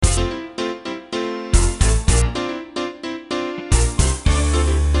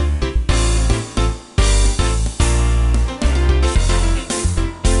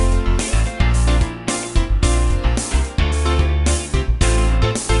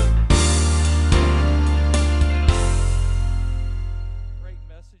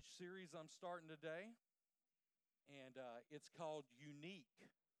and it's called Unique.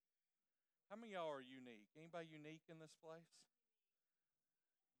 How many of y'all are unique? Anybody unique in this place?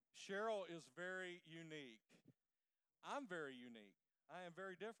 Cheryl is very unique. I'm very unique. I am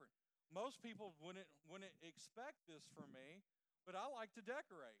very different. Most people wouldn't expect this from me, but I like to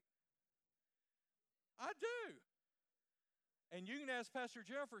decorate. I do. And you can ask Pastor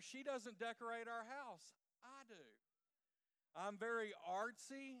Jennifer, she doesn't decorate our house. I do. I'm very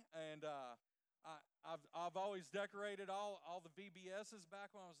artsy, and I've always decorated all the VBSs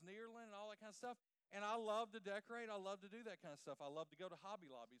back when I was in Ireland and all that kind of stuff. And I love to decorate. I love to do that kind of stuff. I love to go to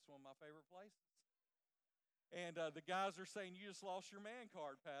Hobby Lobby. It's one of my favorite places. And the guys are saying, you just lost your man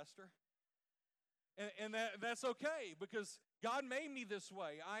card, Pastor. And that's okay because God made me this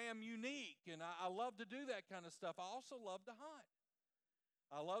way. I am unique, and I love to do that kind of stuff. I also love to hunt.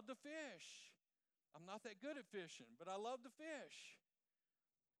 I love to fish. I'm not that good at fishing, but I love to fish.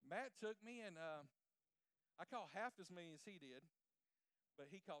 Matt took me, and I caught half as many as he did, but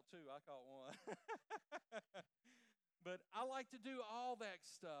he caught two. I caught one. But I like to do all that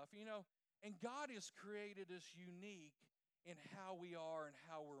stuff, and God has created us unique in how we are and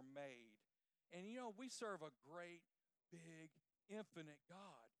how we're made. And we serve a great, big, infinite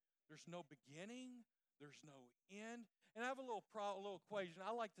God. There's no beginning, there's no end. And I have a little equation.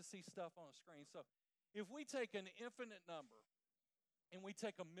 I like to see stuff on a screen. So if we take an infinite number and we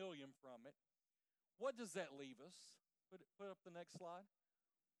take a million from it, what does that leave us? Put up the next slide.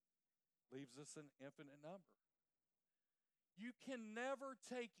 Leaves us an infinite number. You can never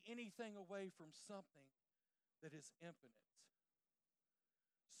take anything away from something that is infinite.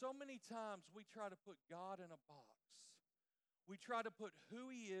 So many times we try to put God in a box. We try to put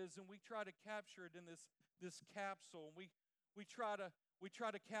who He is, and we try to capture it in this capsule. And we try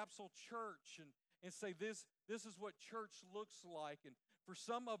to capsule church and say this is what church looks like. And for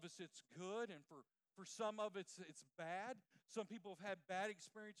some of us it's good, and for some of it's bad. Some people have had bad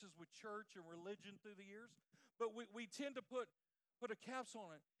experiences with church and religion through the years. But we tend to put a capsule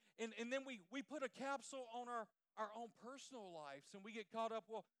on it. And then we put a capsule on our own personal lives, and we get caught up,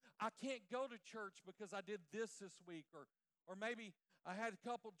 well, I can't go to church because I did this week, or maybe I had a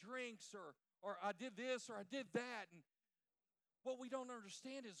couple drinks, or I did this, or I did that. And what we don't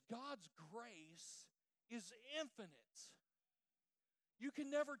understand is God's grace is infinite. You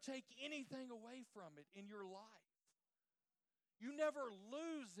can never take anything away from it in your life. You never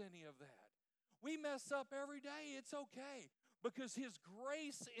lose any of that. We mess up every day. It's okay, because His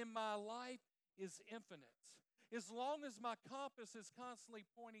grace in my life is infinite. As long as my compass is constantly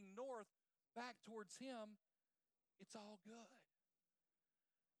pointing north, back towards Him, it's all good.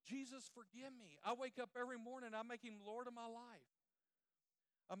 Jesus, forgive me. I wake up every morning, I make Him Lord of my life.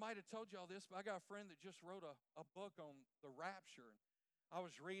 I might have told y'all this, but I got a friend that just wrote a book on the rapture. I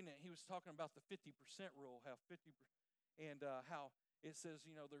was reading it. He was talking about the 50% rule, how 50%, and how it says,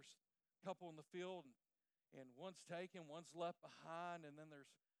 there's a couple in the field, and one's taken, one's left behind, and then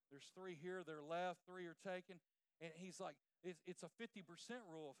there's three here, they're left, three are taken. And he's like, it's a 50%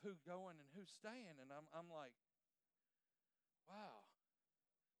 rule of who's going and who's staying. And I'm like, wow.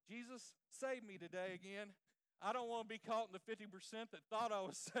 Jesus, save me today again. I don't want to be caught in the 50% that thought I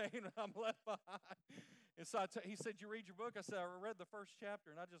was saved and I'm left behind. And so he said, you read your book? I said, I read the first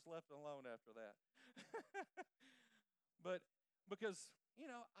chapter, and I just left it alone after that. But because, I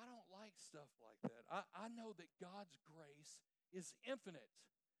don't like stuff like that. I know that God's grace is infinite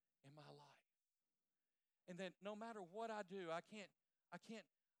in my life. And that no matter what I do, I can't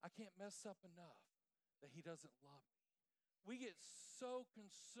mess up enough that He doesn't love me. We get so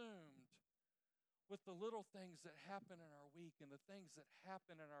consumed with the little things that happen in our week and the things that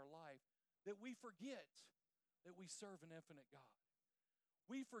happen in our life that we forget that we serve an infinite God.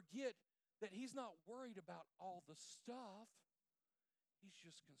 We forget that He's not worried about all the stuff. He's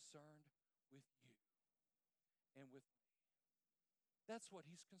just concerned with you and with me. That's what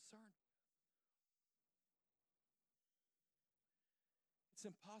He's concerned with. It's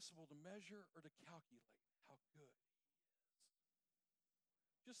impossible to measure or to calculate how good He is.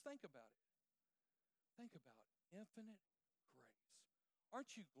 Just think about it. Think about infinite grace.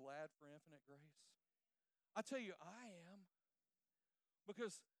 Aren't you glad for infinite grace? I tell you, I am.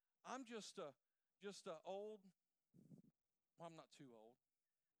 Because I'm just a old, well, I'm not too old.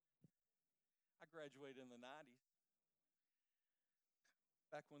 I graduated in the 90s,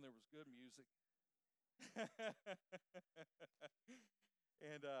 back when there was good music.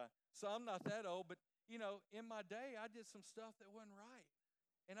 And so I'm not that old, but, in my day, I did some stuff that wasn't right.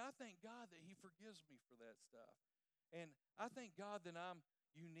 And I thank God that He forgives me for that stuff. And I thank God that I'm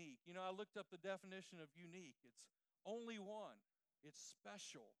unique. I looked up the definition of unique. It's only one. It's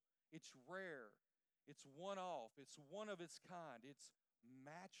special. It's rare. It's one off. It's one of its kind. It's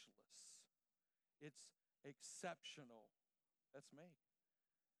matchless. It's exceptional. That's me.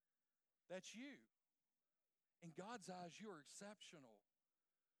 That's you. In God's eyes, you are exceptional.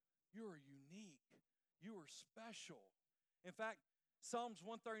 You are unique. You are special. In fact, Psalms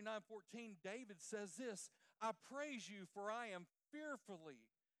 139:14, David says this, I praise you, for I am fearfully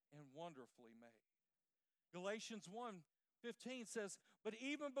and wonderfully made. Galatians 1:15 says, but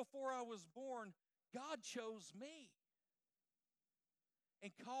even before I was born, God chose me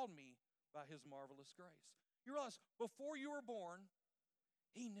and called me by his marvelous grace. You realize, before you were born,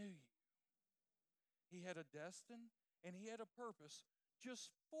 he knew you. He had a destiny and he had a purpose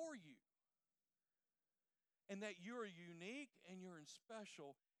just for you. And that you're unique and you're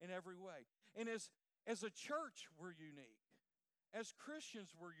special in every way. And as a church, we're unique. As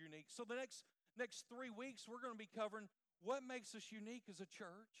Christians, we're unique. So the next 3 weeks, we're going to be covering what makes us unique as a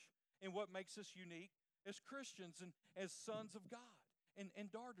church and what makes us unique as Christians and as sons of God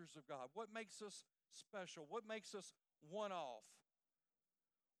and daughters of God. What makes us special? What makes us one-off?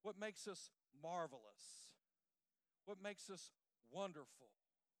 What makes us marvelous? What makes us wonderful?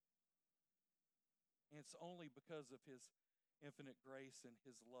 And it's only because of his infinite grace and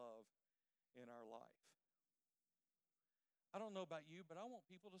his love in our life. I don't know about you, but I want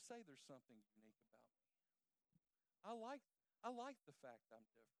people to say there's something unique about me. I like the fact I'm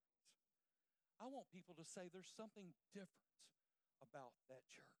different. I want people to say there's something different about that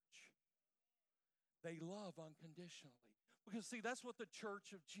church. They love unconditionally. Because, see, that's what the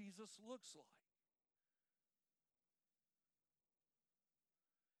church of Jesus looks like.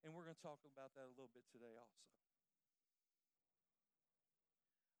 And we're going to talk about that a little bit today also.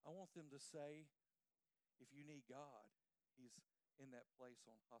 I want them to say, if you need God, he's in that place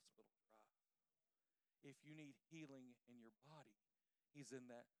on Hospital Drive. If you need healing in your body, he's in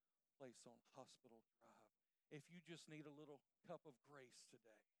that place on Hospital Drive. If you just need a little cup of grace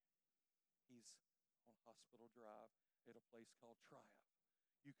today, he's on Hospital Drive at a place called Triumph.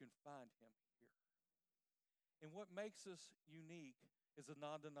 You can find him here. And what makes us unique as a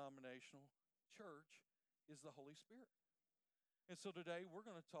non-denominational church is the Holy Spirit. And so today we're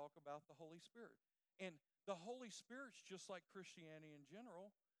going to talk about the Holy Spirit. And the Holy Spirit's just like Christianity in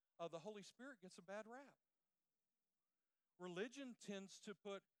general. The Holy Spirit gets a bad rap. Religion tends to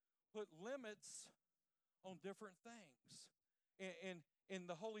put limits on different things. And in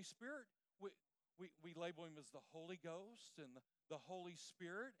the Holy Spirit, we label him as the Holy Ghost and the Holy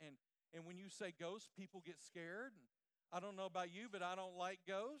Spirit. And when you say ghost, people get scared. And I don't know about you, but I don't like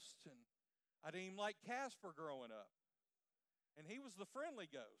ghosts. And I didn't even like Casper growing up. And he was the friendly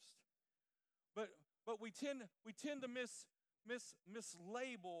ghost. But we tend to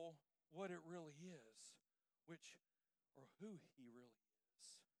mislabel what it really is, or who he really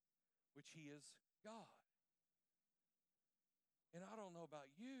is, which he is God. And I don't know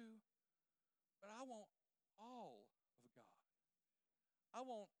about you, but I want all of God. I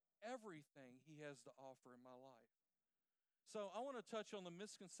want everything he has to offer in my life. So I want to touch on the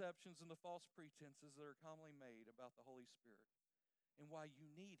misconceptions and the false pretenses that are commonly made about the Holy Spirit and why you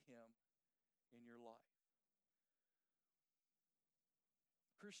need him in your life.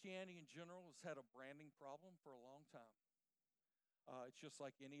 Christianity in general has had a branding problem for a long time. It's just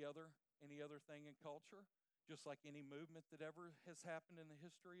like any other thing in culture, just like any movement that ever has happened in the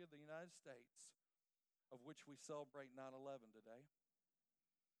history of the United States, of which we celebrate 9/11 today.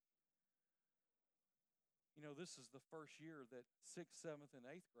 You know, this is the first year that 6th, 7th, and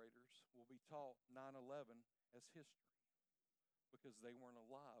 8th graders will be taught 9/11 as history because they weren't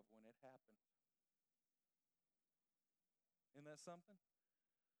alive when it happened. Isn't that something?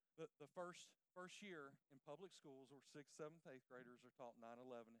 The first year in public schools where 6th, 7th, 8th graders are taught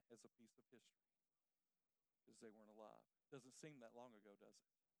 9/11 as a piece of history because they weren't alive. Doesn't seem that long ago, does it?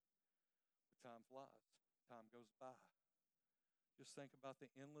 But time flies. Time goes by. Just think about the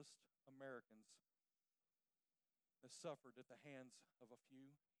endless Americans that suffered at the hands of a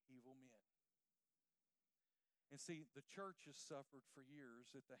few evil men. And see, the church has suffered for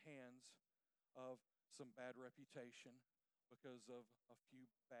years at the hands of some bad reputation because of a few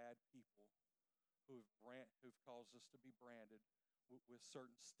bad people who've caused us to be branded with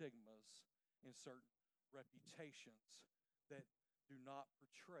certain stigmas and certain reputations that do not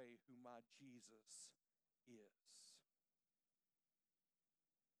portray who my Jesus is.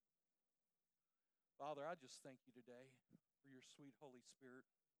 Father, I just thank you today for your sweet Holy Spirit.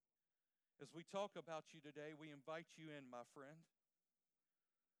 As we talk about you today, we invite you in, my friend,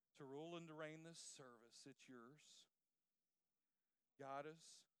 to rule and to reign this service. It's yours. Guide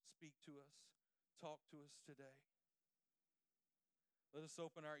us, speak to us, talk to us today. Let us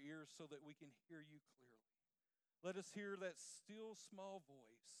open our ears so that we can hear you clearly. Let us hear that still small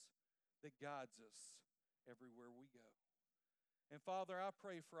voice that guides us everywhere we go. And Father, I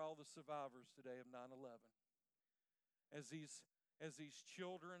pray for all the survivors today of 9/11. As these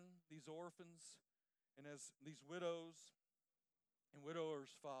children, these orphans, and as these widows and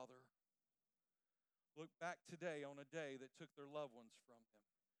widowers, Father, look back today on a day that took their loved ones from them.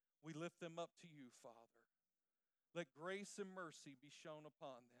 We lift them up to you, Father. Let grace and mercy be shown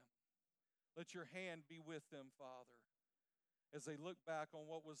upon them. Let your hand be with them, Father, as they look back on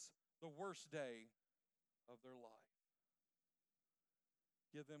what was the worst day of their life.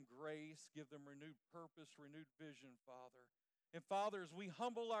 Give them grace, give them renewed purpose, renewed vision, Father. And Father, as we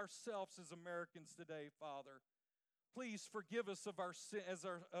humble ourselves as Americans today, Father, please forgive us of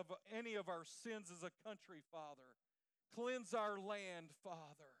of any of our sins as a country, Father. Cleanse our land,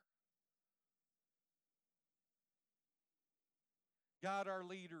 Father. Guide our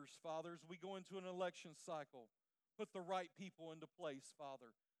leaders, Father, as we go into an election cycle. Put the right people into place,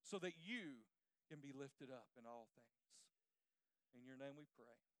 Father, so that you can be lifted up in all things. In your name we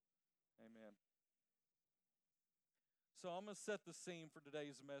pray. Amen. So I'm going to set the scene for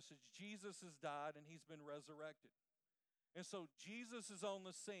today's message. Jesus has died and he's been resurrected. And so Jesus is on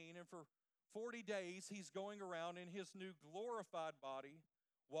the scene, and for 40 days he's going around in his new glorified body,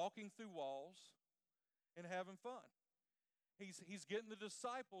 walking through walls and having fun. He's getting the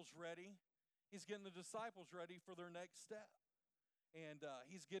disciples ready. He's getting the disciples ready for their next step. And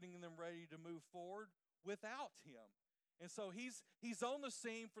he's getting them ready to move forward without him. And so he's on the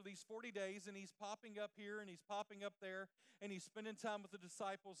scene for these 40 days, and he's popping up here and he's popping up there, and he's spending time with the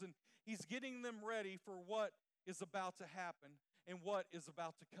disciples, and he's getting them ready for what is about to happen and what is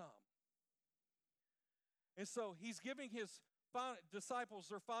about to come. And so he's giving his disciples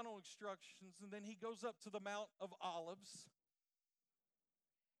their final instructions, and then he goes up to the Mount of Olives.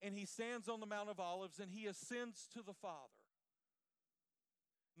 And he stands on the Mount of Olives and he ascends to the Father.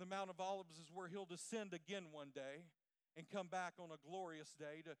 The Mount of Olives is where he'll descend again one day and come back on a glorious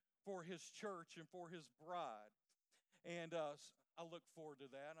day for his church and for his bride. And I look forward to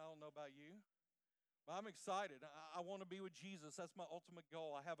that. I don't know about you, but I'm excited. I want to be with Jesus. That's my ultimate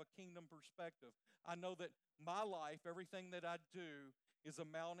goal. I have a kingdom perspective. I know that my life, everything that I do, is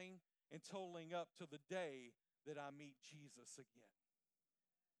amounting and totaling up to the day that I meet Jesus again.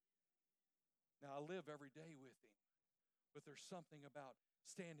 Now, I live every day with him, but there's something about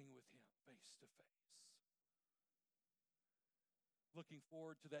standing with him face to face. Looking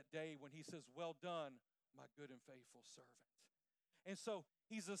forward to that day when he says, "Well done, my good and faithful servant." And so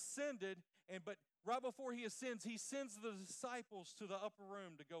he's ascended, but right before he ascends, he sends the disciples to the upper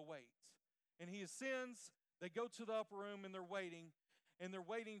room to go wait. And he ascends, they go to the upper room, and they're waiting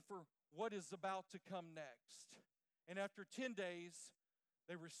for what is about to come next. And after 10 days,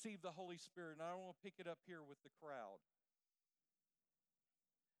 they received the Holy Spirit. And I want to pick it up here with the crowd.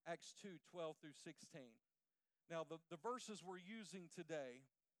 Acts 2:12 through 16. Now, the verses we're using today,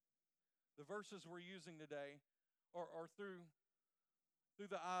 are through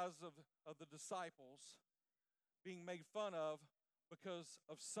the eyes of the disciples being made fun of because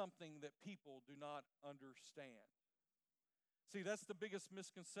of something that people do not understand. See, that's the biggest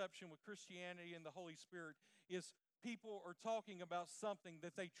misconception with Christianity and the Holy Spirit is people are talking about something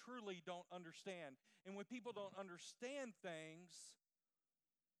that they truly don't understand. And when people don't understand things,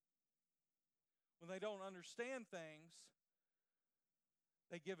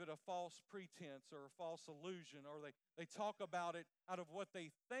 they give it a false pretense or a false illusion, or they talk about it out of what they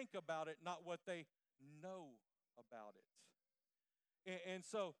think about it, not what they know about it. And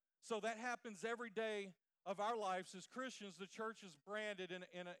so that happens every day of our lives as Christians. The church is branded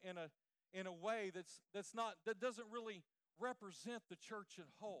in a way that doesn't really represent the church at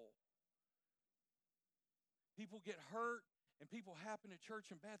whole. People get hurt, and people happen at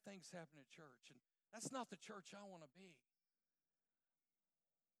church, and bad things happen at church, and that's not the church I want to be.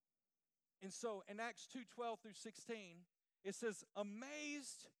 And so in Acts 2:12 through 16, it says,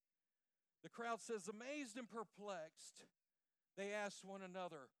 amazed, the crowd says, amazed and perplexed, they asked one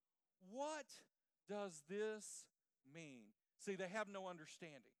another, what does this mean? See, they have no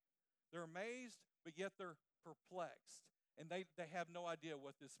understanding. They're amazed, but yet they're perplexed, and they have no idea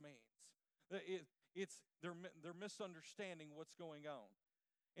what this means. They're misunderstanding what's going on.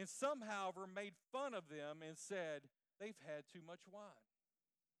 And some, however, made fun of them and said, they've had too much wine.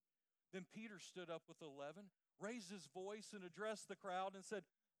 Then Peter stood up with 11, raised his voice, and addressed the crowd and said,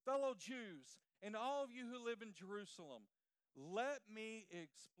 fellow Jews, and all of you who live in Jerusalem, let me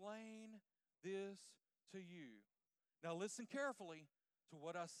explain this to you. Now listen carefully to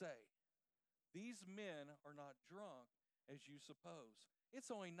what I say. These men are not drunk as you suppose.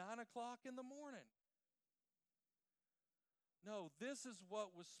 It's only 9 o'clock in the morning. No, this is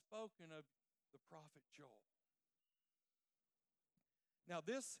what was spoken of the prophet Joel. Now,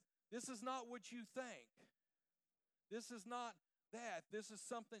 this is not what you think. This is not that. This is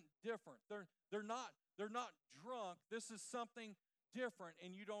something different. They're not drunk. This is something different,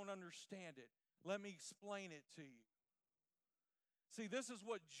 and you don't understand it. Let me explain it to you. See, this is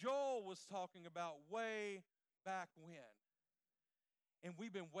what Joel was talking about way back when. And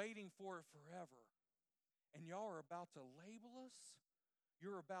we've been waiting for it forever. And y'all are about to label us.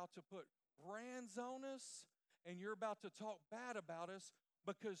 You're about to put brands on us. And you're about to talk bad about us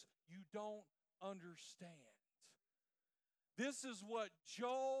because you don't understand. This is what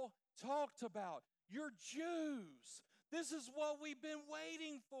Joel talked about. You're Jews. This is what we've been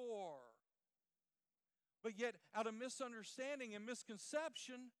waiting for. But yet, out of misunderstanding and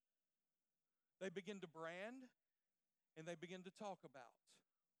misconception, they begin to brand and they begin to talk about.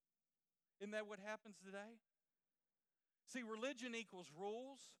 Isn't that what happens today? See, religion equals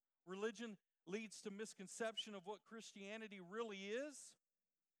rules. Religion leads to misconception of what Christianity really is.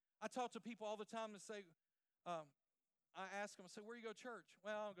 I talk to people all the time and say, I ask them, I say, where do you go to church?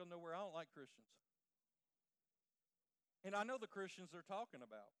 Well, I don't go nowhere. I don't like Christians. And I know the Christians they're talking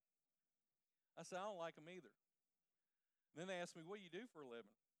about. I say, I don't like them either. And then they ask me, what do you do for a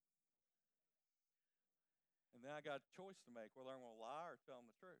living? And then I got a choice to make, whether I'm going to lie or tell them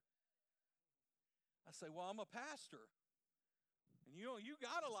the truth. I say, well, I'm a pastor. And you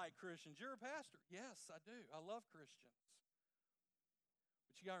got to like Christians. You're a pastor. Yes, I do. I love Christians.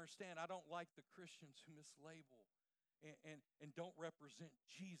 But you got to understand, I don't like the Christians who mislabel and don't represent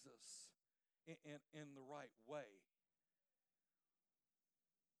Jesus in the right way.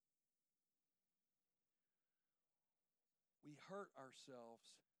 We hurt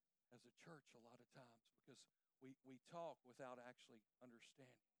ourselves as a church a lot of times because we talk without actually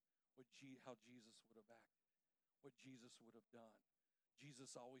understanding how Jesus would have acted, what Jesus would have done.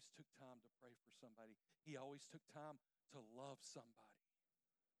 Jesus always took time to pray for somebody. He always took time to love somebody.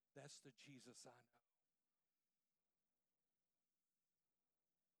 That's the Jesus I know.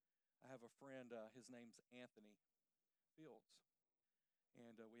 I have a friend, his name's Anthony Fields.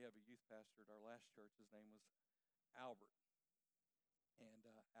 And we have a youth pastor at our last church. His name was Albert. And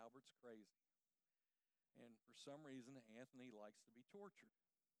Albert's crazy. And for some reason, Anthony likes to be tortured.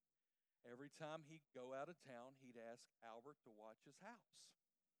 Every time he'd go out of town, he'd ask Albert to watch his house.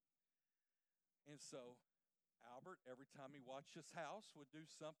 And so Albert, every time he watched his house, would do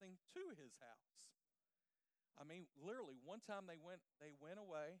something to his house. I mean, literally, one time they went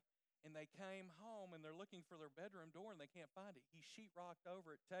away, and they came home, and they're looking for their bedroom door, and they can't find it. He sheetrocked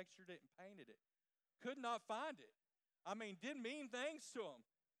over it, textured it, and painted it. Could not find it. I mean, did mean things to him.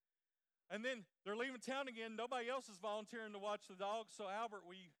 And then they're leaving town again. Nobody else is volunteering to watch the dog. So, Albert,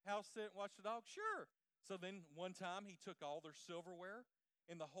 will you house sit and watch the dog? Sure. So then one time he took all their silverware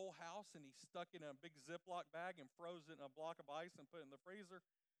in the whole house and he stuck it in a big Ziploc bag and froze it in a block of ice and put it in the freezer.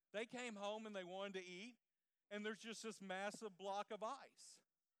 They came home and they wanted to eat. And there's just this massive block of ice.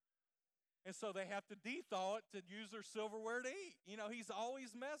 And so they have to de-thaw it to use their silverware to eat. You know, he's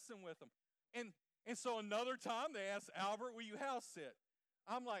always messing with them. And so another time they asked Albert, will you house sit?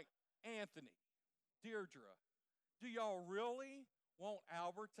 I'm like, Anthony, Deirdre, do y'all really want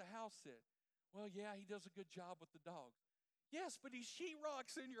Albert to house sit? Well, yeah, he does a good job with the dog. Yes, but he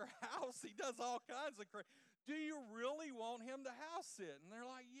sheetrocks in your house. He does all kinds of crazy. Do you really want him to house sit? And they're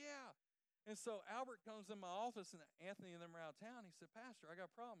like, yeah. And so Albert comes in my office, and Anthony and them are out of town. He said, Pastor, I got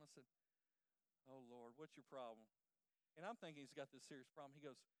a problem. I said, oh, Lord, what's your problem? And I'm thinking he's got this serious problem. He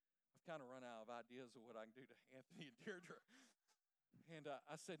goes, I've kind of run out of ideas of what I can do to Anthony and Deirdre. And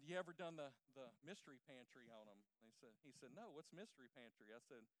I said, you ever done the mystery pantry on them? He said, no, what's mystery pantry? I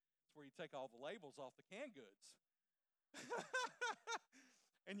said, it's where you take all the labels off the canned goods.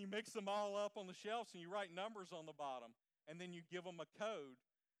 And you mix them all up on the shelves and you write numbers on the bottom. And then you give them a code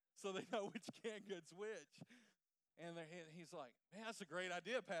so they know which canned good's which. And he's like, man, that's a great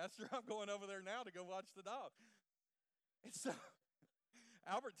idea, Pastor. I'm going over there now to go watch the dog. And so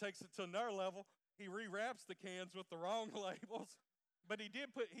Albert takes it to another level. He rewraps the cans with the wrong labels. But he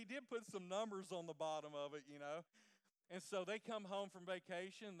did put some numbers on the bottom of it, you know. And so they come home from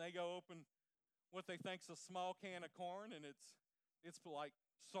vacation. They go open what they think's a small can of corn, and it's like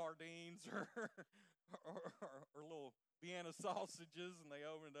sardines or little Vienna sausages, and they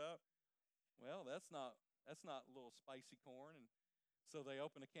open it up. Well, that's not little spicy corn. And so they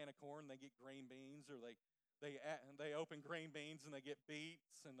open a can of corn, and they get green beans, or they open green beans and they get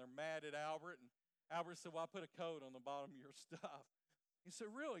beets, and they're mad at Albert. And Albert said, well, I put a code on the bottom of your stuff. He said,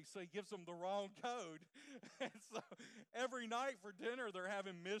 really? So he gives them the wrong code. And so every night for dinner, they're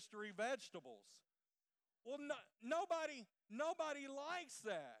having mystery vegetables. Well, nobody likes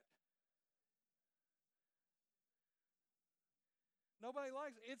that. Nobody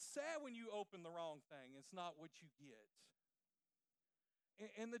likes it. It's sad when you open the wrong thing. It's not what you get.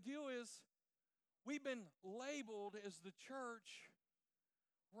 And the deal is, we've been labeled as the church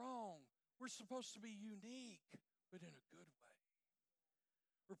wrong. We're supposed to be unique, but in a good way.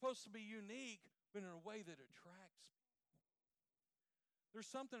 We're supposed to be unique, but in a way that attracts people. There's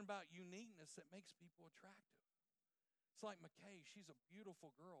something about uniqueness that makes people attractive. It's like McKay. She's a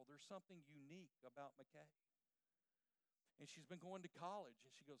beautiful girl. There's something unique about McKay. And she's been going to college,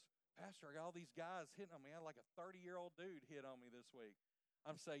 and she goes, Pastor, I got all these guys hitting on me. I had like a 30-year-old dude hit on me this week.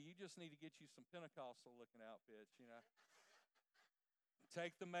 I'm saying, you just need to get you some Pentecostal-looking outfits,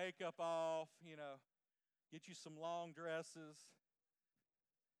 Take the makeup off, get you some long dresses,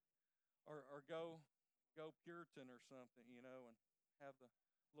 or go Puritan or something, and have the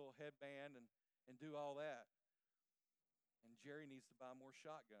little headband and do all that. And Jerry needs to buy more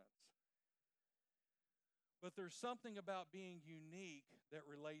shotguns. But there's something about being unique that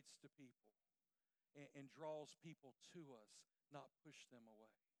relates to people and draws people to us, not push them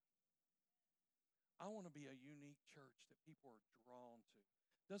away. I want to be a unique church that people are drawn to.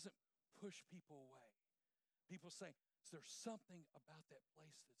 Doesn't push people away. People say, there's something about that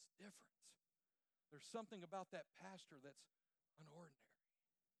place that's different. There's something about that pastor that's unordinary.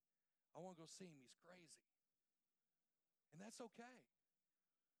 I want to go see him. He's crazy. And that's okay.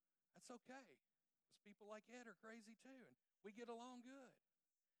 That's okay. Because people like Ed are crazy too, and we get along good.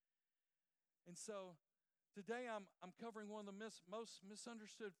 And so today I'm covering one of the most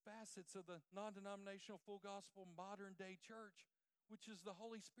misunderstood facets of the non-denominational full gospel modern day church, which is the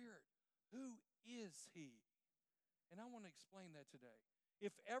Holy Spirit. Who is he? And I want to explain that today.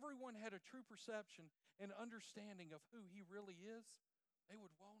 If everyone had a true perception and understanding of who he really is, they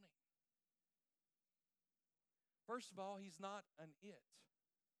would want him. First of all, he's not an it.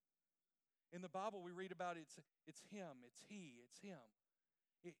 In the Bible, we read about it's him, it's he, it's him.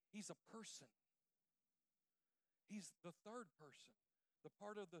 He's a person. He's the third person, the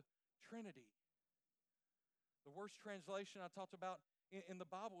part of the Trinity. The worst translation I talked about in the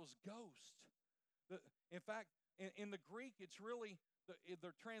Bible is ghost. In fact, in the Greek, it's really,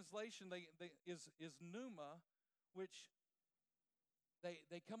 the translation is pneuma, which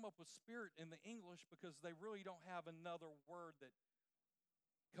they come up with spirit in the English because they really don't have another word that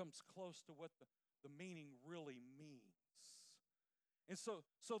comes close to what the meaning really means. And so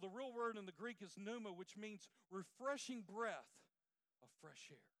the real word in the Greek is pneuma, which means refreshing breath of fresh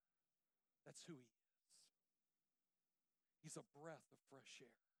air. That's who he is. He's a breath of fresh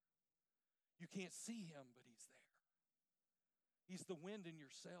air. You can't see him, but he's there. He's the wind in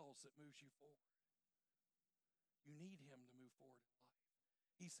your sails that moves you forward. You need him to move forward in life.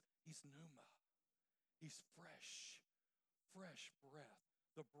 He's pneuma. He's fresh breath.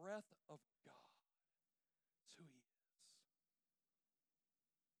 The breath of God. That's who he is.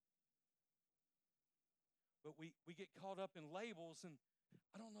 But we get caught up in labels, and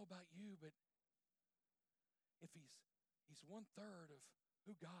I don't know about you, but if he's 1/3 of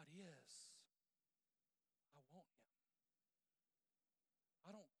who God is, I want him.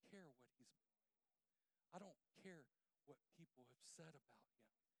 I don't care what he's been like. I don't care what people have said about him.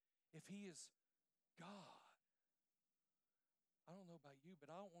 If he is God, I don't know about you,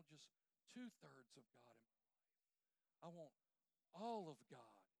 but I don't want just 2/3 of God in my life. I want all of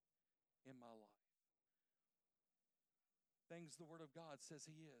God in my life. Things the Word of God says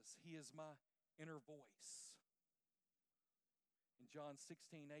he is. He is my inner voice. In John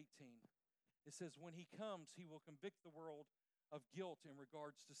 16:18, it says, when he comes, he will convict the world of guilt in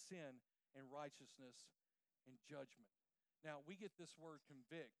regards to sin and righteousness and judgment. Now, we get this word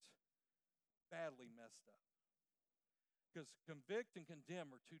convict badly messed up. Because convict and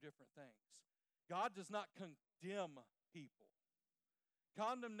condemn are two different things. God does not condemn people.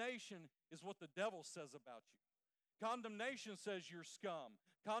 Condemnation is what the devil says about you. Condemnation says you're scum.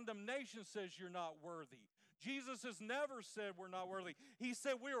 Condemnation says you're not worthy. Jesus has never said we're not worthy. He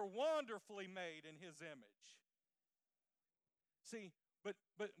said we are wonderfully made in his image. See, but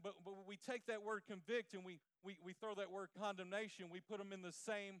we take that word convict and we throw that word condemnation, we put them in the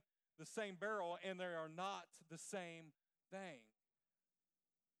same barrel, and they are not the same thing.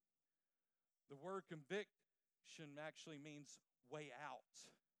 The word conviction actually means way out.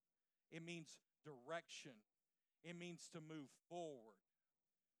 It means direction. It means to move forward.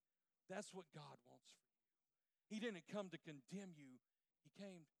 That's what God wants for you. He didn't come to condemn you. He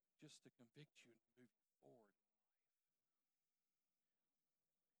came just to convict you and move you forward in life.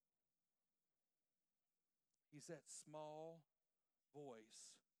 He's that small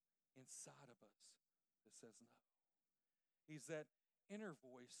voice inside of us that says no. He's that inner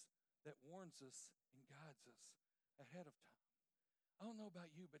voice that warns us and guides us ahead of time. I don't know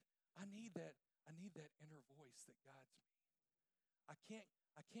about you, but I need that inner voice that guides me. I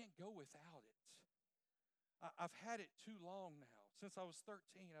can't go without it. I've had it too long now. Since I was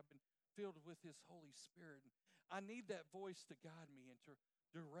 13, I've been filled with His Holy Spirit. I need that voice to guide me and to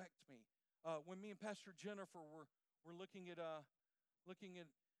direct me. When me and Pastor Jennifer were looking at going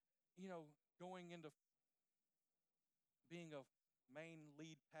into being a main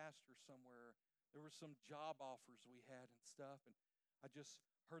lead pastor somewhere, there were some job offers we had and stuff, and I just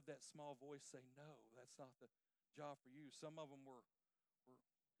heard that small voice say, "No, that's not the job for you." Some of them were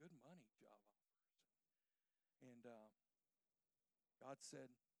good money job offers, and God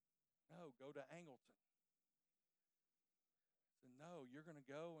said, "No, go to Angleton." I said, "No, you're going to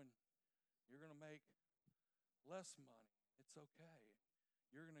go and you're going to make less money. It's okay.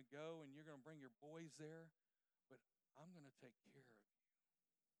 You're going to go and you're going to bring your boys there, but I'm going to take care of you."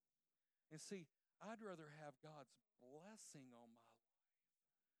 And see, I'd rather have God's blessing on my life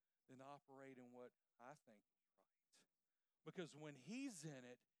than operate in what I think is right. Because when He's in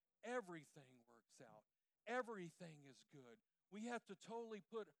it, everything works out. Everything is good. We have to totally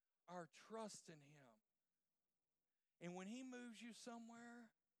put our trust in Him. And when He moves you somewhere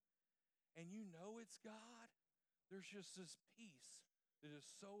and you know it's God, there's just this peace that is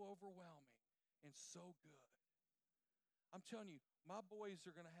so overwhelming and so good. I'm telling you, my boys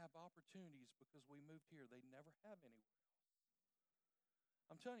are going to have opportunities because we moved here they never have anywhere else.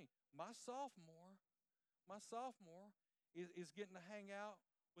 I'm telling you, my sophomore is getting to hang out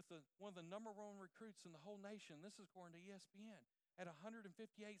with one of the number one recruits in the whole nation. This is according to ESPN. Had 158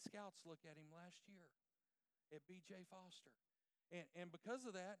 scouts look at him last year at B.J. Foster. And because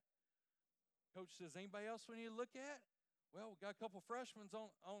of that, Coach says, "Anybody else we need to look at?" Well, we got a couple freshmen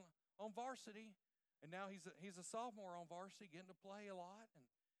on varsity, and now he's a sophomore on varsity, getting to play a lot,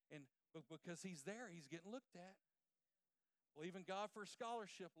 but because he's there, he's getting looked at. Believe in God for a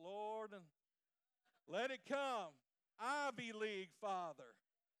scholarship, Lord, and let it come. Ivy League, Father.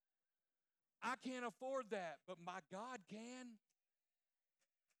 I can't afford that, but my God can.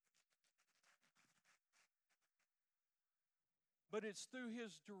 But it's through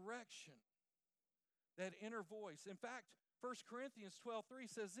His direction, that inner voice. In fact, 1 Corinthians 12:3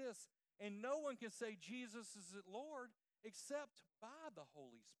 says this, "And no one can say Jesus is Lord except by the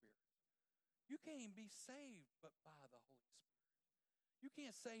Holy Spirit." You can't even be saved but by the Holy Spirit. You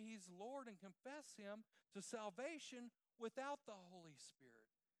can't say He's Lord and confess Him to salvation without the Holy Spirit.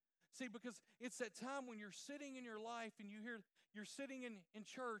 See, because it's that time when you're sitting in your life and you're sitting in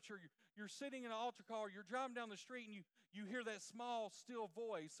church, or you're sitting in an altar call, or you're driving down the street and you hear that small, still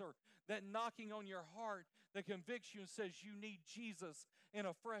voice, or that knocking on your heart that convicts you and says you need Jesus in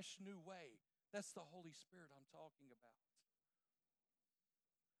a fresh new way. That's the Holy Spirit I'm talking about.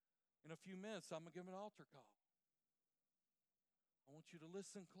 In a few minutes, I'm going to give an altar call. I want you to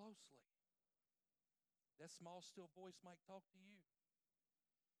listen closely. That small, still voice might talk to you.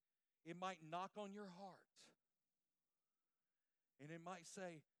 It might knock on your heart. And it might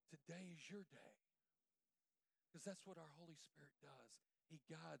say, "Today is your day." Because that's what our Holy Spirit does. He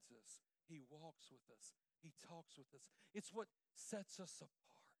guides us. He walks with us. He talks with us. It's what sets us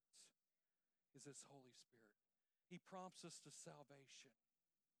apart, is His Holy Spirit. He prompts us to salvation.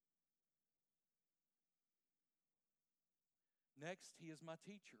 Next, He is my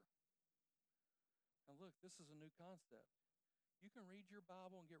teacher. Now look, this is a new concept. You can read your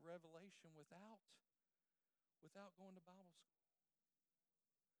Bible and get revelation without going to Bible school.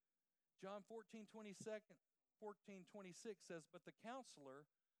 John 14:26 says, "But the Counselor,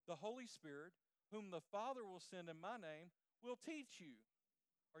 the Holy Spirit, whom the Father will send in my name, will teach you."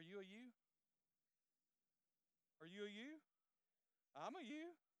 Are you a you? Are you a you? I'm a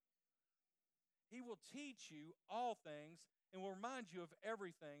you. "He will teach you all things and will remind you of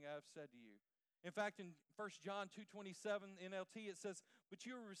everything I have said to you." In fact, in 1 John 2:27 NLT, it says, "But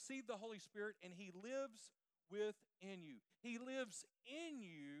you will receive the Holy Spirit, and He lives within you." He lives in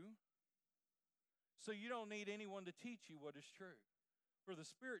you, so you don't need anyone to teach you what is true. For the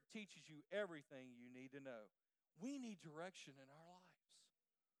Spirit teaches you everything you need to know. We need direction in our lives.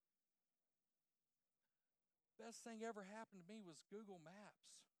 Best thing ever happened to me was Google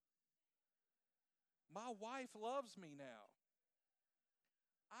Maps. My wife loves me now.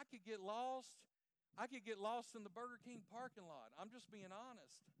 I could get lost in the Burger King parking lot. I'm just being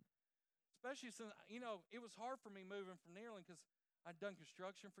honest. Especially since, it was hard for me moving from Nearland because I'd done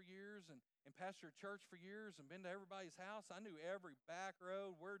construction for years and pastored a church for years and been to everybody's house. I knew every back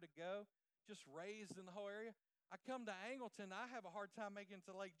road, where to go, just raised in the whole area. I come to Angleton, I have a hard time making it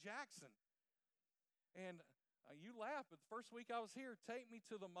to Lake Jackson. And you laugh, but the first week I was here, take me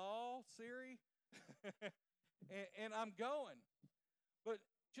to the mall, Siri, and I'm going. But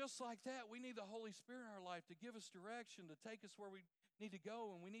just like that, we need the Holy Spirit in our life to give us direction, to take us where we need to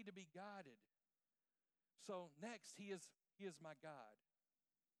go, and we need to be guided. So next, He is my God.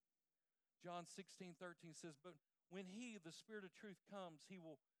 John 16:13 says, but when He, the Spirit of truth, comes, He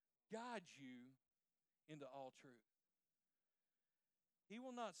will guide you into all truth. He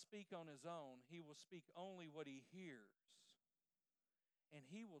will not speak on His own. He will speak only what He hears. And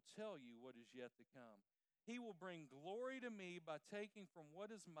He will tell you what is yet to come. He will bring glory to me by taking from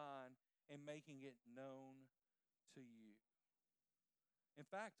what is mine and making it known to you. In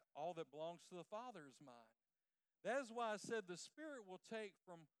fact, all that belongs to the Father is mine. That is why I said the Spirit will take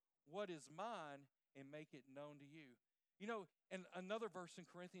from what is mine and make it known to you. You know, in another verse in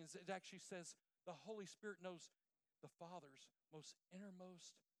Corinthians, it actually says the Holy Spirit knows the Father's most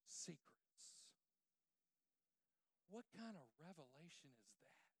innermost secrets. What kind of revelation is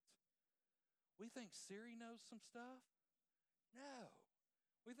that? We think Siri knows some stuff? No.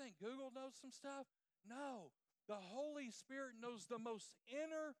 We think Google knows some stuff? No. The Holy Spirit knows the most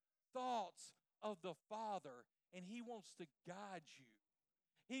inner thoughts of the Father, and He wants to guide you.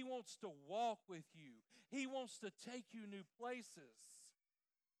 He wants to walk with you. He wants to take you new places.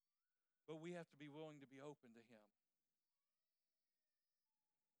 But we have to be willing to be open to Him.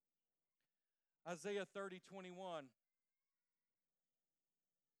 Isaiah 30:21.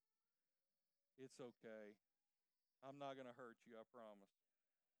 It's okay. I'm not going to hurt you, I promise.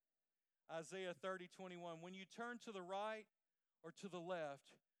 Isaiah 30:21. When you turn to the right or to the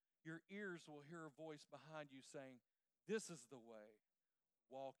left, your ears will hear a voice behind you saying, this is the way,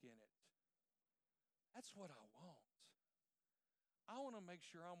 walk in it. That's what I want. I want to make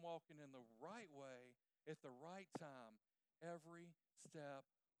sure I'm walking in the right way at the right time every step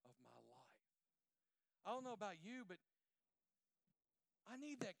of my life. I don't know about you, but I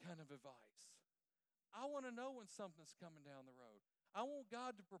need that kind of advice. I want to know when something's coming down the road. I want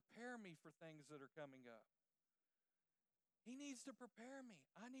God to prepare me for things that are coming up. He needs to prepare me.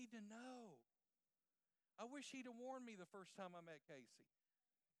 I need to know. I wish He'd have warned me the first time I met Casey.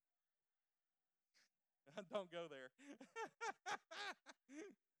 Don't go there.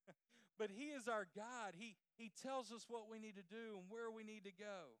 But He is our God. He tells us what we need to do and where we need to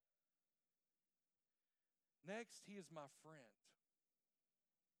go. Next, He is my friend.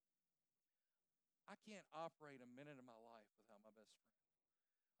 I can't operate a minute of my life without my best friend.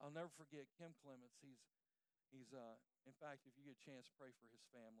 I'll never forget Kim Clements. He's in fact, if you get a chance, pray for his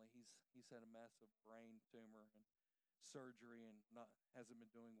family. He's had a massive brain tumor and surgery and hasn't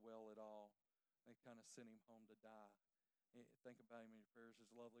been doing well at all. They kind of sent him home to die. Think about him in your prayers.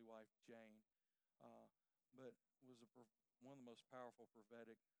 His lovely wife, Jane, but was one of the most powerful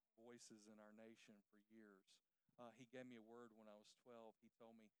prophetic voices in our nation for years. He gave me a word when I was 12. He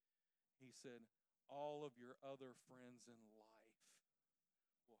told me, he said, all of your other friends in life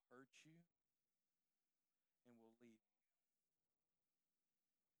will hurt you and will leave you.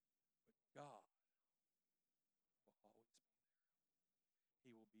 But God will always be there.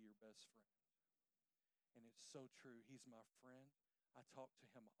 He will be your best friend. And it's so true. He's my friend. I talk to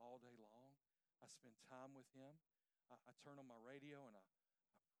Him all day long. I spend time with Him. I turn on my radio and I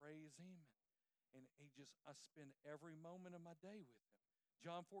praise Him. And I spend every moment of my day with Him.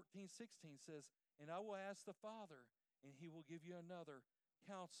 John 14:16 says, and I will ask the Father, and He will give you another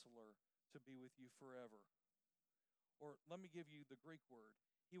counselor to be with you forever. Or let me give you the Greek word.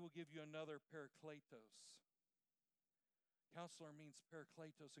 He will give you another parakletos. Counselor means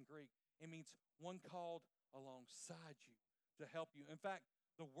parakletos in Greek. It means one called alongside you to help you. In fact,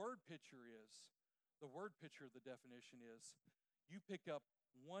 the word picture of the definition is, you pick up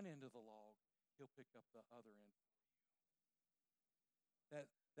one end of the log, He'll pick up the other end for you.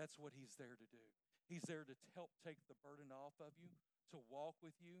 That's what He's there to do. He's there to help take the burden off of you, to walk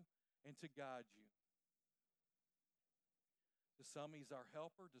with you, and to guide you. To some, He's our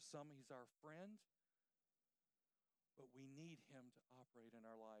helper. To some, He's our friend. But we need Him to operate in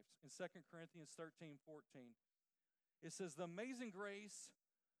our lives. In 2 Corinthians 13:14, it says, the amazing grace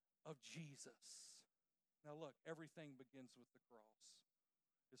of Jesus. Now look, everything begins with the cross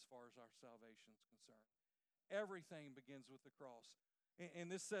as far as our salvation is concerned. Everything begins with the cross.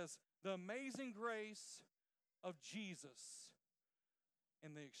 And this says, the amazing grace of Jesus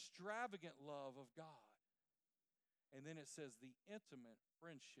and the extravagant love of God. And then it says, the intimate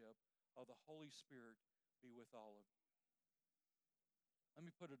friendship of the Holy Spirit be with all of you. Let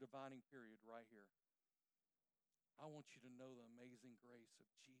me put a dividing period right here. I want you to know the amazing grace of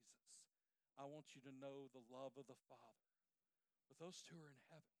Jesus. I want you to know the love of the Father. But those two are in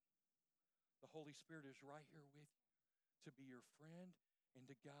heaven. The Holy Spirit is right here with you to be your friend and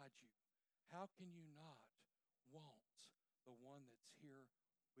to guide you. How can you not want the one that's here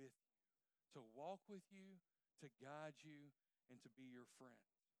with you, to walk with you, to guide you, and to be your friend?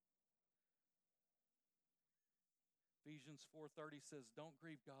 Ephesians 4:30 says, don't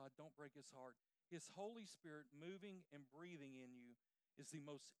grieve God, don't break his heart. His Holy Spirit moving and breathing in you is the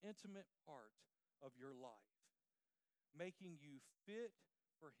most intimate part of your life, making you fit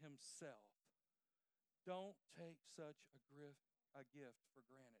for himself. Don't take such a gift for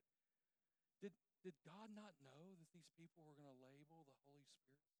granted. Did God not know that these people were going to label the Holy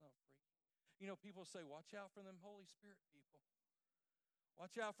Spirit not free? You know, people say, watch out for them Holy Spirit people.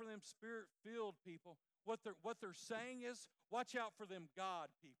 Watch out for them Spirit-filled people. What they're saying is, watch out for them God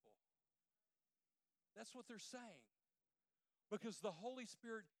people. That's what they're saying. Because the Holy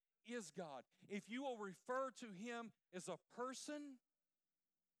Spirit is God. If you will refer to him as a person,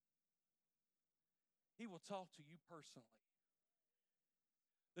 he will talk to you personally.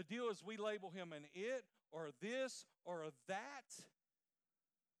 The deal is we label him an it or this or a that.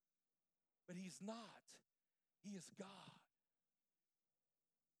 But he's not. He is God.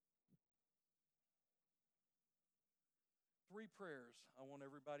 Three prayers I want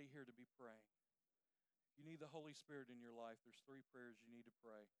everybody here to be praying. You need the Holy Spirit in your life. There's three prayers you need to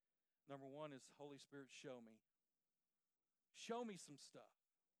pray. Number one is, Holy Spirit, show me. Show me some stuff.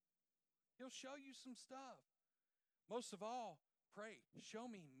 He'll show you some stuff. Most of all, pray, show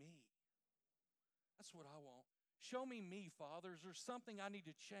me me. That's what I want. Show me me, Father. Is there something I need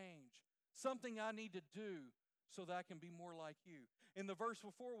to change? Something I need to do so that I can be more like you? In the verse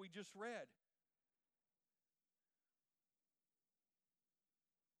before we just read,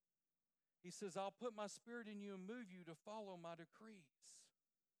 he says, I'll put my spirit in you and move you to follow my decrees.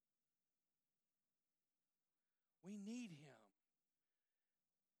 We need him.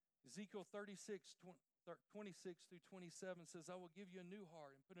 Ezekiel 26 through 27 says, I will give you a new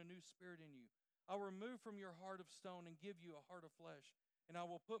heart and put a new spirit in you. I'll remove from your heart of stone and give you a heart of flesh. And I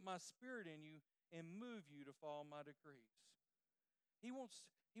will put my spirit in you and move you to follow my decrees. He wants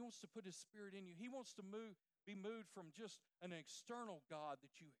to put his spirit in you. He wants to be moved from just an external God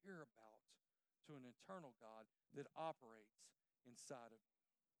that you hear about to an eternal God that operates inside of you.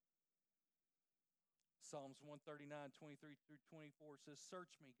 Psalms 139, 23 through 24 says,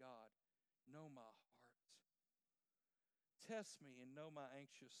 search me, God, know my heart. Test me and know my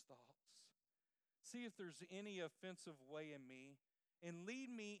anxious thoughts. See if there's any offensive way in me, and lead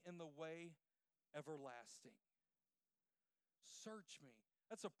me in the way everlasting. Search me.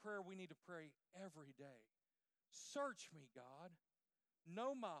 That's a prayer we need to pray every day. Search me, God.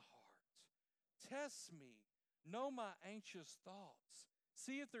 Know my heart. Test me. Know my anxious thoughts.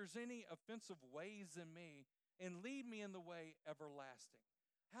 See if there's any offensive ways in me, and lead me in the way everlasting.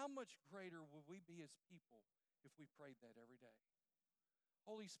 How much greater would we be as people if we prayed that every day?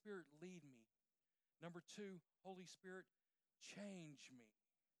 Holy Spirit, lead me. Number two, Holy Spirit, change me.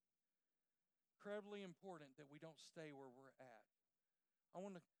 Incredibly important that we don't stay where we're at. I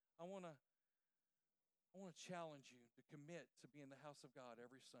want to challenge you to commit to be in the house of God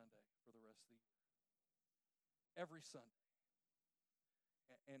every Sunday for the rest of the year. Every Sunday.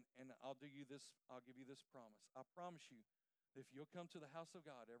 And I'll give you this promise. I promise you, if you'll come to the house of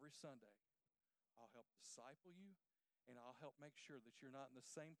God every Sunday, I'll help disciple you, and I'll help make sure that you're not in the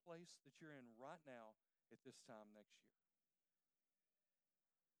same place that you're in right now at this time next year.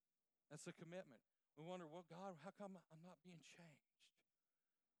 That's a commitment. We wonder, well, God, how come I'm not being changed?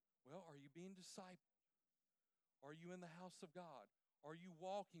 Well, are you being discipled? Are you in the house of God? Are you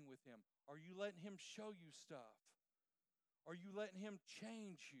walking with him? Are you letting him show you stuff? Are you letting him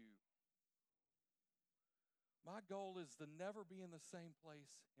change you? My goal is to never be in the same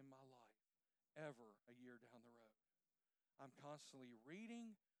place in my life ever a year down the road. I'm constantly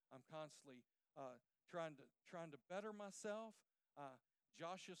reading. I'm constantly trying to better myself.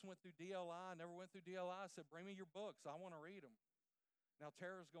 Josh just went through DLI. I never went through DLI. I said, bring me your books. I want to read them. Now,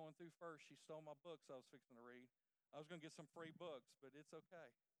 Tara's going through first. She stole my books I was fixing to read. I was going to get some free books, but it's okay.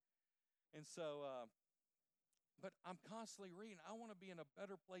 And so, but I'm constantly reading. I want to be in a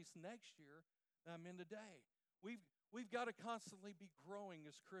better place next year than I'm in today. We've got to constantly be growing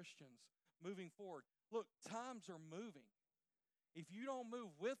as Christians, moving forward. Look, times are moving. If you don't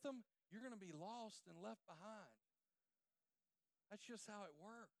move with them, you're going to be lost and left behind. That's just how it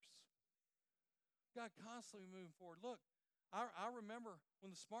works. God constantly moving forward. Look, I remember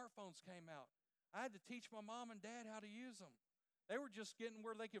when the smartphones came out, I had to teach my mom and dad how to use them. They were just getting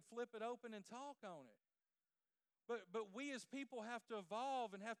where they could flip it open and talk on it. But we as people have to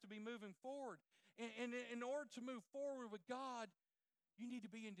evolve and have to be moving forward. And in order to move forward with God, you need to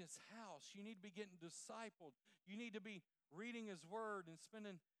be in His house. You need to be getting discipled. You need to be reading His Word and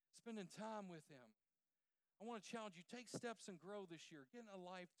spending time with Him. I want to challenge you, take steps and grow this year. Get in a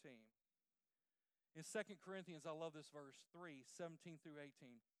life team. In 2 Corinthians, I love this verse, 3:17 through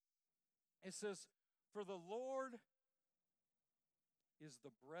 18. It says, "For the Lord is the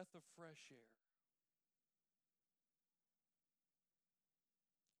breath of fresh air.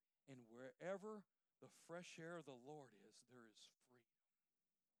 And wherever the fresh air of the Lord is, there is freedom."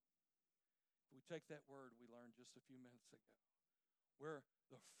 If we take that word we learned just a few minutes ago, where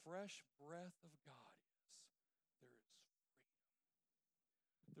the fresh breath of God is, there is freedom.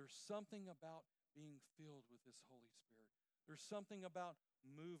 There's something about being filled with His Holy Spirit. There's something about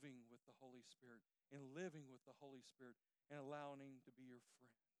moving with the Holy Spirit and living with the Holy Spirit and allowing Him to be your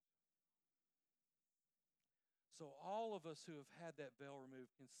friend. So all of us who have had that veil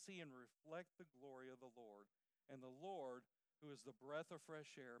removed can see and reflect the glory of the Lord. And the Lord, who is the breath of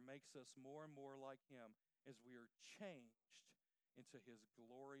fresh air, makes us more and more like Him as we are changed into His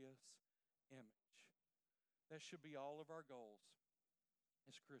glorious image. That should be all of our goals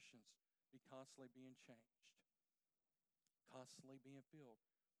as Christians, be constantly being changed, constantly being filled.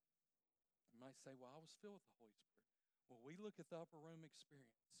 You might say, well, I was filled with the Holy Spirit. Well, we look at the upper room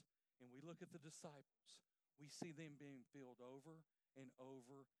experience and we look at the disciples. We see them being filled over and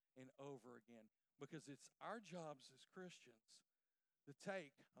over and over again, because it's our jobs as Christians to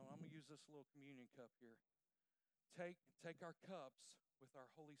take, I'm going to use this little communion cup here, take our cups with our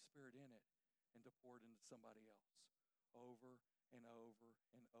Holy Spirit in it and to pour it into somebody else over and over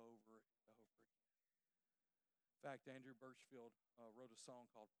and over and over again. In fact, Andrew Birchfield wrote a song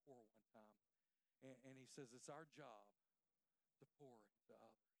called Pour one time, and he says it's our job to pour into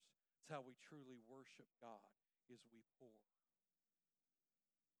others. It's how we truly worship God, is we pour.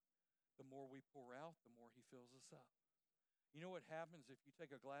 The more we pour out, the more He fills us up. You know what happens if you take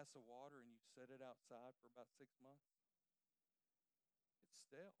a glass of water and you set it outside for about 6 months? It's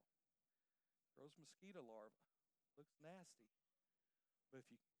stale. Grows mosquito larvae. Looks nasty. But if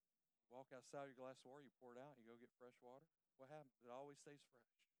you walk outside your glass of water, you pour it out, you go get fresh water, what happens? It always stays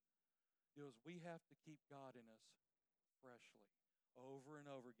fresh. Because we have to keep God in us freshly, over and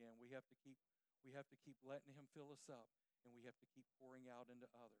over again. We have to keep letting Him fill us up, and we have to keep pouring out into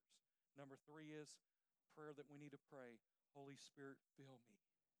others. Number 3 is prayer that we need to pray. Holy Spirit, fill me.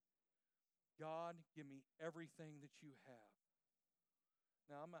 God, give me everything that you have.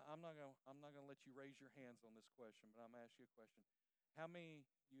 Now, I'm not going to let you raise your hands on this question, but I'm going to ask you a question. How many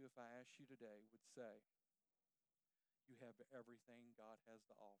of you, if I asked you today, would say you have everything God has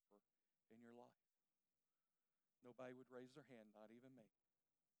to offer in your life? Nobody would raise their hand, not even me.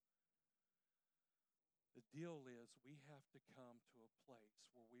 The deal is we have to come to a place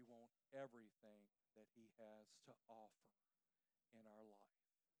where we want everything that He has to offer in our life.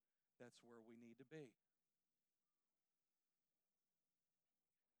 That's where we need to be.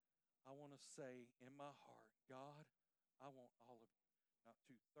 I want to say in my heart, God, I want all of you. Not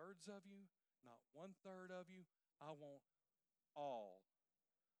 2/3 of you, not 1/3 of you. I want all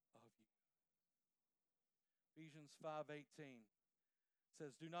of you. Ephesians 5:18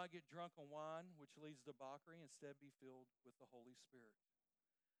 says, "Do not get drunk on wine, which leads to debauchery. Instead, be filled with the Holy Spirit."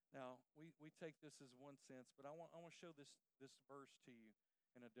 Now, we take this as one sense, but I want to show this verse to you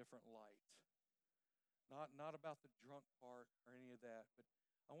in a different light. Not about the drunk part or any of that, but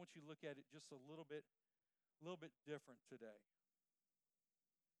I want you to look at it just a little bit different today.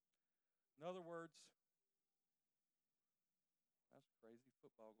 In other words, that's crazy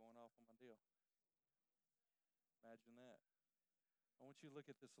football going off on my deal. Imagine that. I want you to look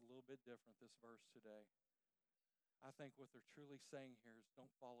at this a little bit different, this verse today. I think what they're truly saying here is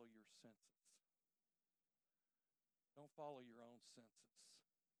don't follow your senses. Don't follow your own senses.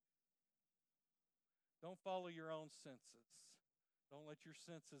 Don't follow your own senses. Don't let your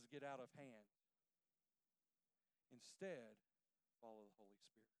senses get out of hand. Instead, follow the Holy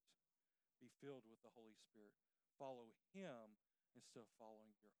Spirit. Be filled with the Holy Spirit. Follow Him instead of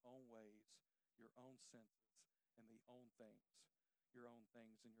following your own ways, your own senses, and your own things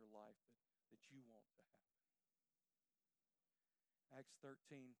in your life that you want to happen. Acts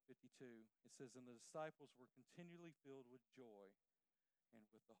 13:52, it says, "And the disciples were continually filled with joy and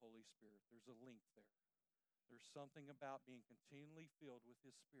with the Holy Spirit." There's a link there. There's something about being continually filled with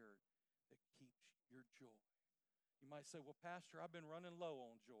His Spirit that keeps your joy. You might say, well, Pastor, I've been running low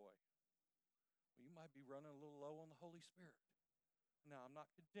on joy. Well, you might be running a little low on the Holy Spirit. Now, I'm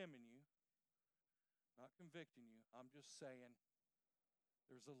not condemning you, not convicting you. I'm just saying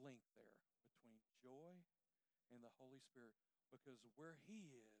there's a link there between joy in the Holy Spirit, because where He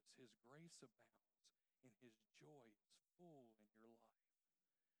is, His grace abounds and His joy is full in your life.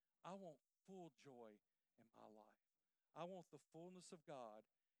 I want full joy in my life. I want the fullness of God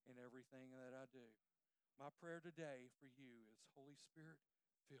in everything that I do. My prayer today for you is, Holy Spirit,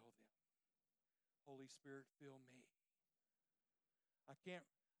 fill them. Holy Spirit, fill me. I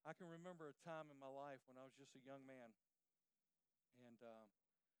can remember a time in my life when I was just a young man, and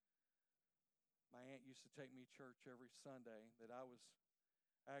my aunt used to take me to church every Sunday, that I was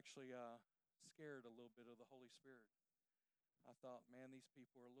actually scared a little bit of the Holy Spirit. I thought, man, these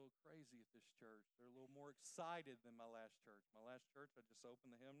people are a little crazy at this church. They're a little more excited than my last church. My last church, I just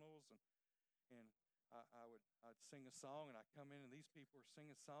opened the hymnals, and I'd sing a song, and I'd come in, and these people are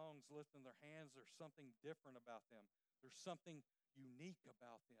singing songs, lifting their hands. There's something different about them. There's something unique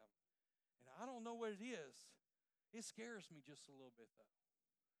about them. And I don't know what it is. It scares me just a little bit, though.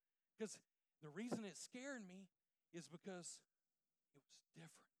 Because the reason it scared me is because it was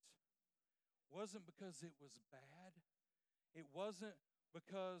different. It wasn't because it was bad. It wasn't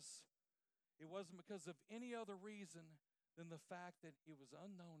because of any other reason than the fact that it was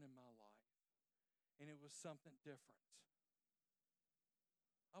unknown in my life, and it was something different.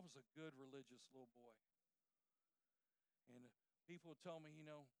 I was a good religious little boy. And people would tell me,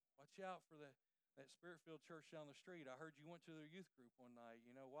 watch out for that Spirit-filled church down the street. I heard you went to their youth group one night.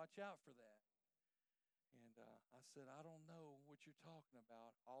 Watch out for that. And I said, I don't know what you're talking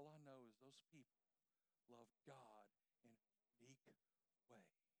about. All I know is those people love God in a unique way.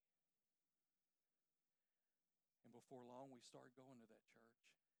 And before long, we started going to that church.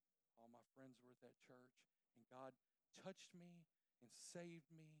 All my friends were at that church. And God touched me and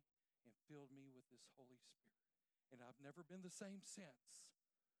saved me and filled me with this Holy Spirit. And I've never been the same since.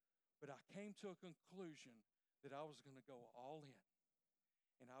 But I came to a conclusion that I was going to go all in.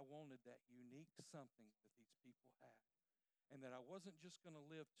 And I wanted that unique something that these people had. And that I wasn't just going to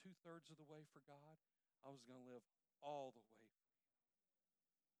live 2/3 of the way for God. I was going to live all the way for Him.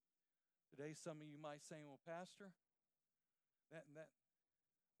 Today, some of you might say, well, Pastor, that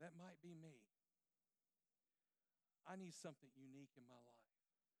might be me. I need something unique in my life.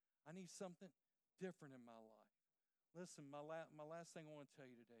 I need something different in my life. Listen, my last thing I want to tell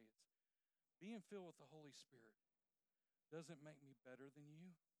you today is being filled with the Holy Spirit doesn't make me better than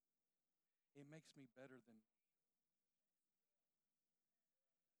you. It makes me better than me.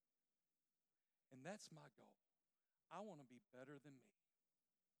 And that's my goal. I want to be better than me.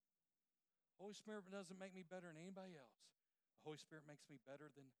 Holy Spirit doesn't make me better than anybody else. The Holy Spirit makes me better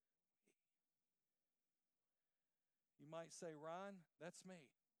than me. You might say, Ryan, that's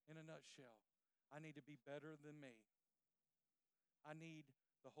me in a nutshell. I need to be better than me. I need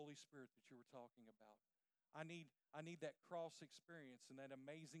the Holy Spirit that you were talking about. I need that cross experience and that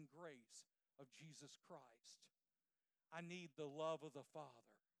amazing grace of Jesus Christ. I need the love of the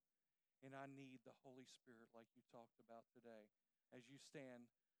Father. And I need the Holy Spirit like you talked about today. As you stand,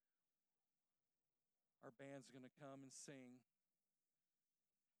 our band's going to come and sing.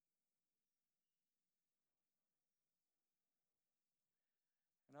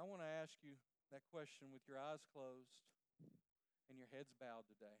 And I want to ask you that question with your eyes closed and your heads bowed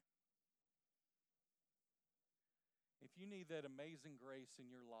today. If you need that amazing grace in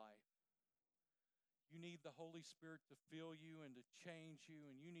your life, you need the Holy Spirit to fill you and to change you,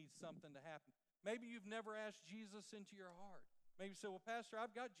 and you need something to happen. Maybe you've never asked Jesus into your heart. Maybe you say, well, Pastor,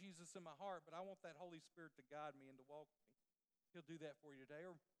 I've got Jesus in my heart, but I want that Holy Spirit to guide me and to walk me. He'll do that for you today.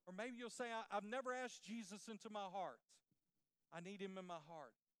 Or maybe you'll say, I've never asked Jesus into my heart. I need Him in my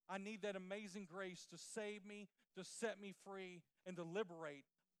heart. I need that amazing grace to save me, to set me free, and to liberate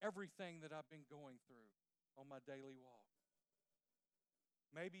everything that I've been going through on my daily walk.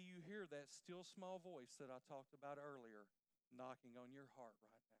 Maybe you hear that still small voice that I talked about earlier knocking on your heart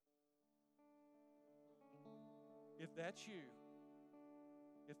right now. If that's you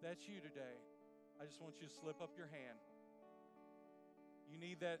today, I just want you to slip up your hand. You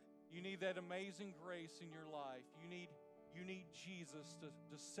need that amazing grace in your life. You need Jesus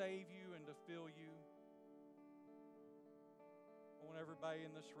to save you and to fill you. I want everybody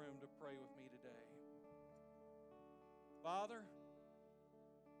in this room to pray with me today. Father,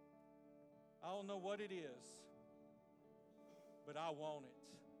 I don't know what it is, but I want it.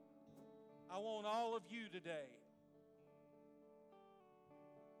 I want all of you today.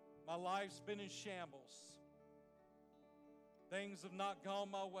 My life's been in shambles. Things have not gone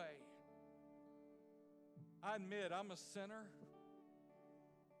my way. I admit I'm a sinner.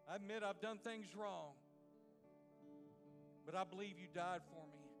 I admit I've done things wrong. But I believe you died for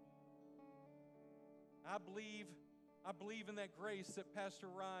me. I believe in that grace that Pastor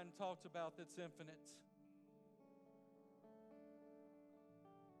Ryan talked about that's infinite.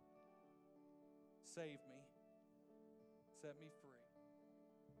 Save me, set me free,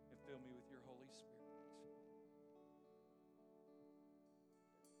 and fill me with